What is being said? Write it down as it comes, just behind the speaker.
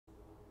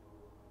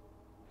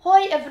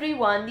Hi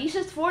everyone, this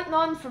is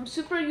Fortnon from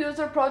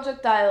Superuser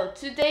projectile.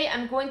 Today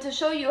I'm going to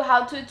show you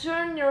how to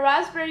turn your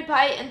Raspberry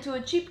Pi into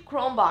a cheap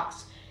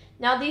Chromebox.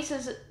 Now this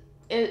is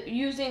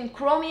using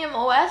Chromium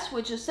OS,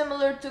 which is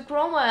similar to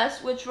Chrome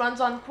OS, which runs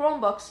on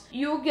Chromebooks.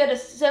 You'll get a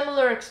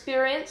similar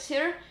experience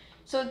here.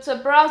 So it's a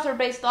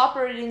browser-based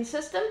operating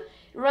system.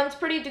 It runs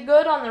pretty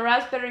good on the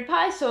Raspberry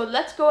Pi, so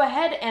let's go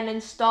ahead and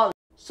install it.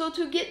 So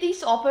to get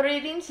this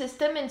operating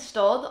system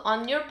installed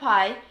on your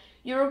Pi,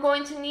 you're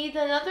going to need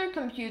another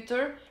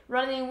computer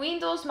running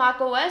Windows,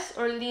 Mac OS,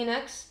 or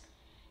Linux.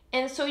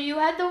 And so you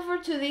head over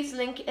to this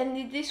link in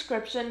the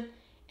description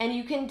and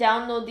you can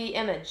download the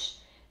image.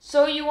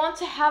 So you want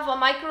to have a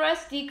micro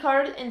SD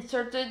card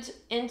inserted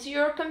into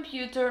your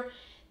computer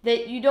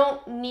that you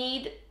don't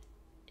need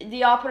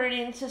the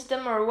operating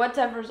system or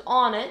whatever's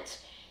on it.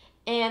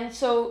 And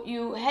so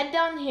you head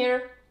down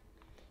here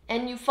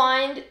and you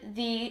find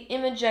the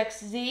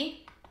image.exe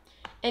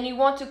and you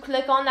want to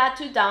click on that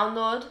to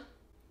download.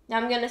 Now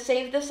I'm going to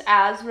save this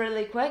as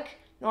really quick.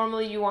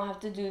 Normally you won't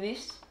have to do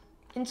this.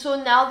 And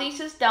so now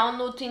this is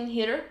downloading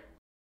here.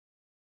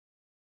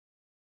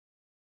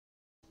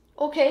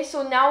 Okay,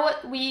 so now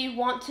what we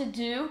want to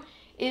do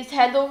is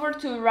head over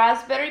to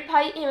Raspberry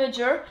Pi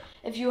Imager.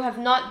 If you have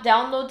not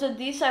downloaded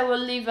this, I will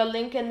leave a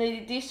link in the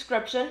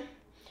description.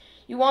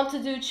 You want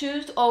to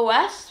choose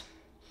OS.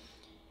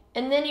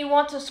 And then you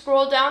want to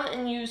scroll down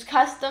and use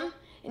Custom.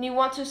 And you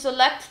want to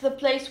select the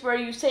place where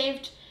you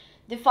saved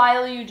the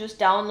file you just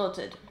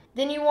downloaded.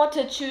 Then you want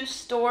to choose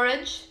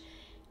storage,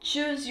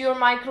 choose your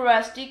micro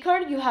SD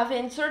card you have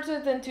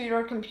inserted into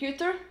your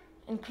computer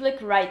and click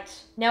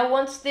write. Now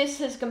once this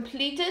is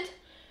completed,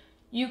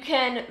 you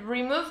can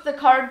remove the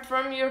card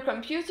from your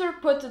computer,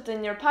 put it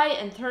in your Pi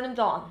and turn it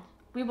on.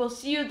 We will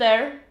see you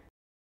there.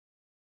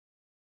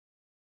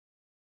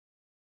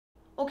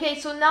 Okay,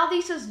 so now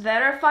this is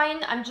verifying.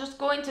 I'm just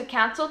going to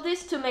cancel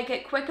this to make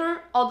it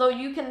quicker, although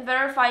you can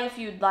verify if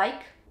you'd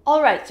like.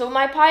 Alright, so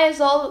my Pi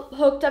is all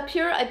hooked up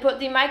here. I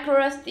put the micro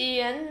SD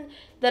in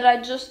that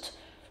I just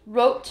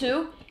wrote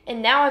to,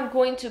 and now I'm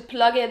going to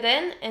plug it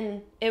in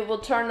and it will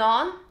turn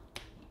on.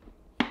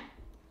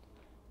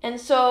 And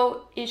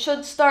so it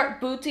should start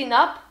booting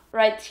up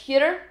right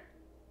here.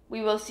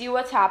 We will see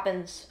what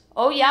happens.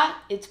 Oh yeah,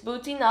 it's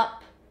booting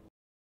up.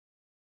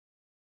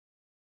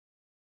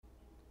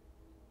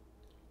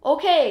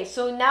 Okay,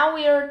 so now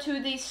we are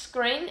to the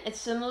screen. It's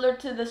similar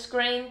to the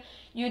screen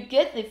you'd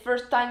get the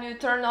first time you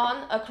turn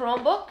on a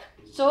Chromebook.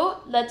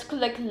 So let's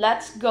click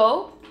Let's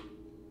Go.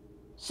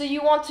 So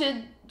you want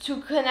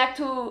to connect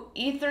to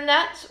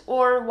Ethernet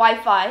or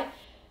Wi-Fi.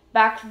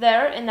 Back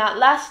there in that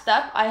last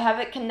step, I have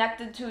it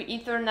connected to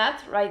Ethernet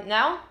right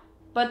now,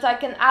 but I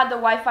can add the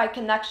Wi-Fi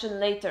connection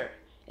later.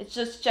 It's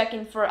just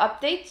checking for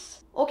updates.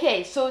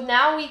 Okay, so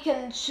now we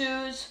can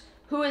choose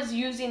who is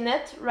using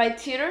it right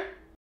here.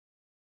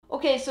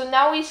 Okay, so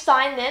now we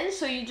sign in.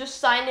 So you just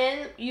sign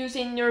in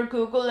using your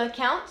Google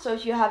account. So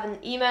if you have an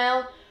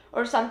email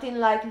or something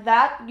like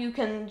that, you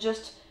can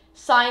just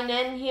sign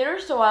in here.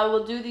 So I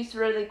will do this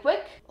really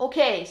quick.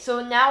 Okay,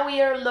 so now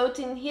we are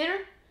loading here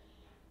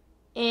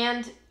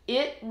and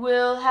it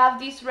will have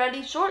this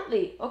ready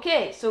shortly.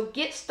 Okay, so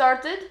get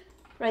started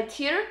right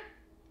here.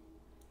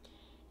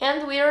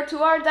 And we are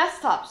to our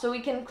desktop. So we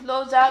can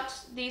close out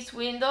this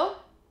window.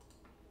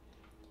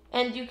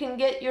 And you can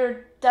get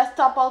your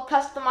desktop all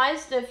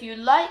customized if you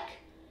like.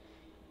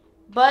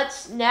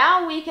 But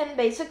now we can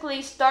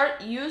basically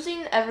start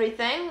using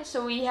everything.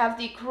 So we have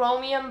the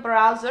Chromium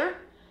Browser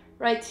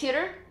right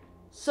here.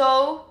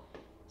 So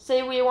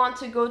say we want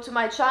to go to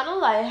my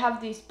channel. I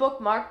have these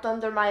bookmarked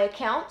under my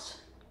account.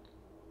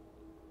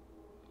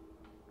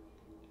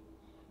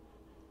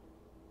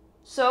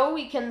 So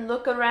we can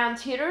look around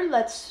here.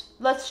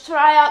 Let's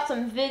try out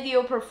some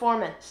video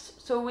performance.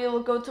 So we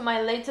will go to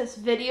my latest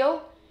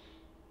video.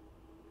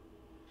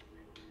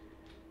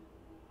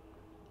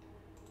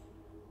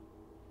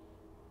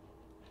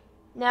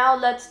 Now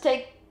let's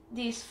take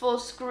these full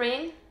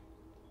screen.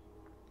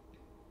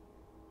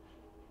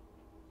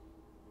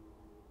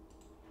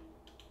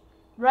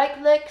 Right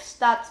click,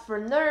 stats for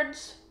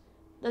nerds.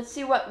 Let's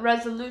see what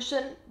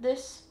resolution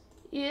this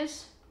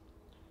is.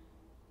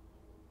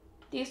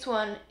 This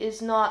one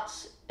is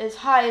not as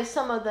high as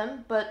some of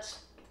them, but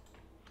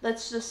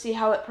let's just see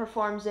how it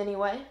performs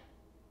anyway.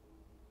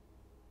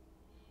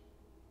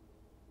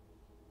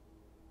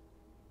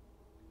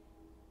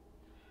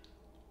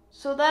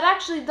 So that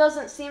actually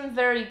doesn't seem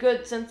very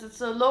good since it's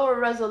a lower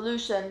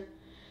resolution.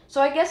 So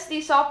I guess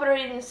this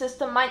operating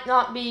system might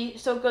not be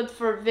so good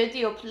for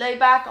video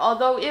playback,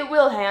 although it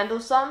will handle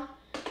some.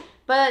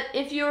 But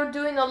if you're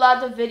doing a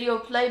lot of video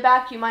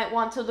playback, you might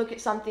want to look at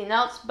something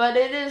else. But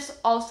it is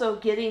also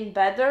getting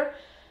better,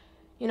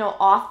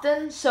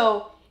 often.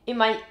 So it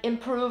might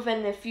improve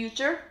in the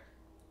future.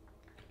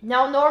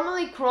 Now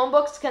normally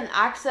Chromebooks can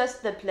access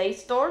the Play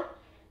Store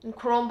and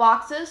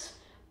Chromeboxes.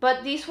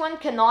 But this one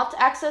cannot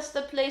access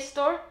the Play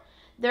Store.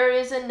 There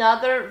is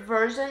another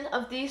version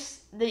of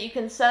these that you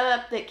can set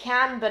up that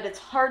can, but it's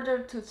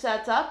harder to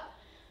set up.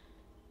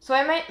 So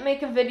I might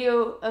make a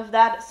video of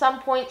that at some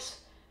point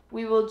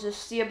we will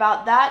just see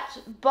about that.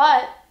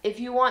 But if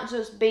you want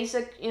just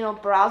basic,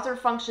 browser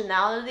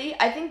functionality,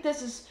 I think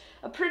this is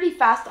a pretty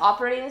fast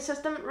operating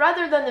system.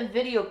 Rather than a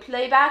video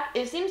playback,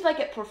 it seems like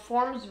it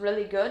performs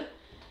really good.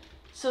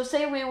 So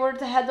say we were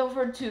to head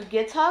over to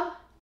GitHub.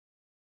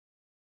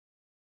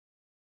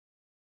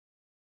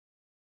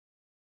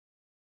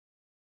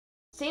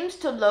 Seems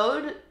to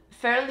load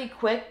fairly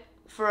quick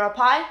for a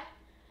Pi.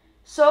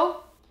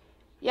 So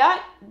yeah,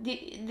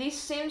 these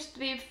seems to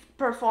be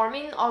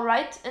performing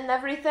alright and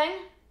everything.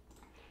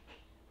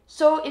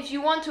 So if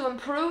you want to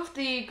improve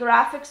the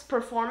graphics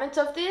performance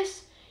of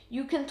this,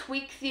 you can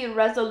tweak the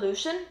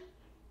resolution.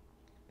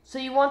 So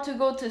you want to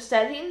go to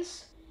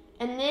settings,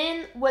 and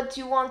then what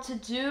you want to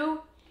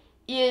do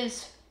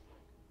is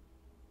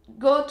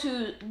go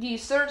to the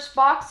search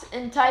box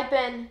and type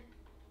in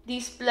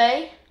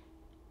display,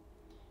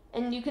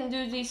 and you can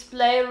do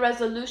display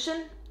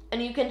resolution,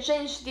 and you can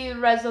change the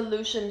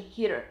resolution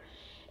here.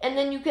 And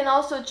then you can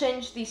also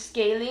change the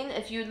scaling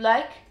if you'd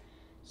like.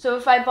 So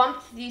if I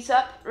bumped these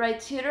up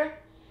right here,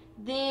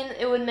 then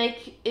it would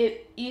make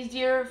it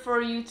easier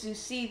for you to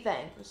see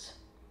things.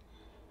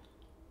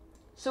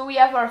 So we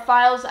have our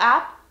Files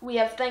app, we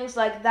have things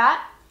like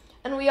that,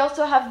 and we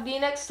also have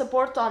Linux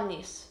support on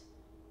these.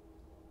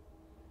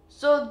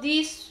 So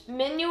this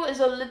menu is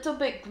a little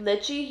bit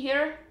glitchy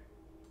here.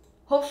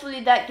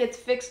 Hopefully that gets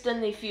fixed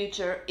in the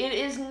future. It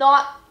is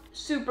not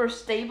super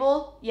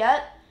stable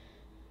yet.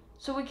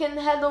 So we can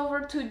head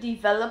over to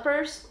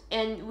developers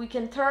and we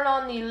can turn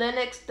on the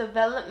Linux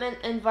development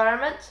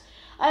environment.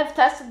 I have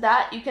tested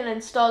that. You can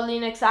install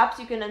Linux apps,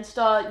 you can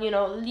install,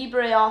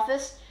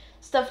 LibreOffice,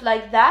 stuff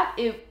like that.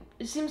 It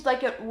seems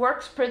like it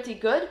works pretty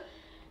good.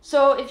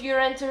 So if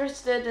you're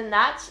interested in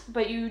that,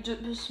 but you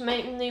just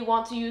mainly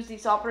want to use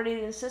this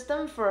operating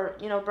system for,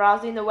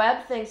 browsing the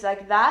web, things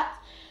like that,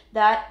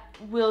 that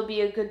will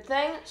be a good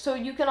thing. So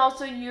you can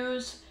also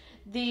use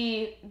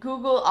the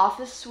Google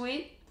Office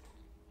suite.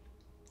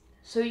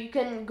 So you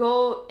can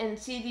go and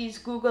see these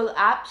Google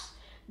apps,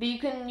 but you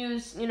can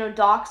use,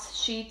 docs,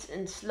 sheets,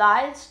 and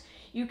slides.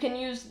 You can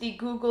use the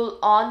Google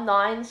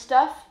Online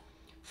stuff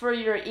for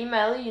your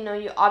email.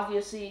 You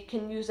obviously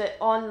can use it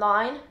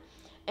online,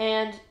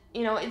 and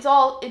it's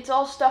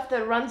all stuff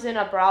that runs in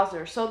a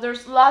browser. So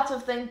there's lots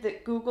of things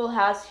that Google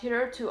has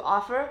here to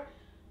offer.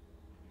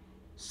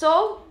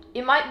 So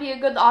it might be a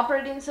good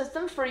operating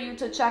system for you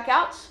to check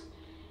out.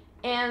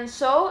 And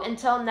so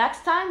until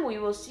next time, we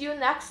will see you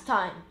next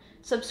time.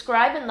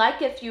 Subscribe and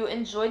like if you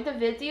enjoyed the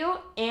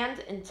video, and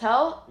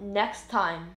until next time.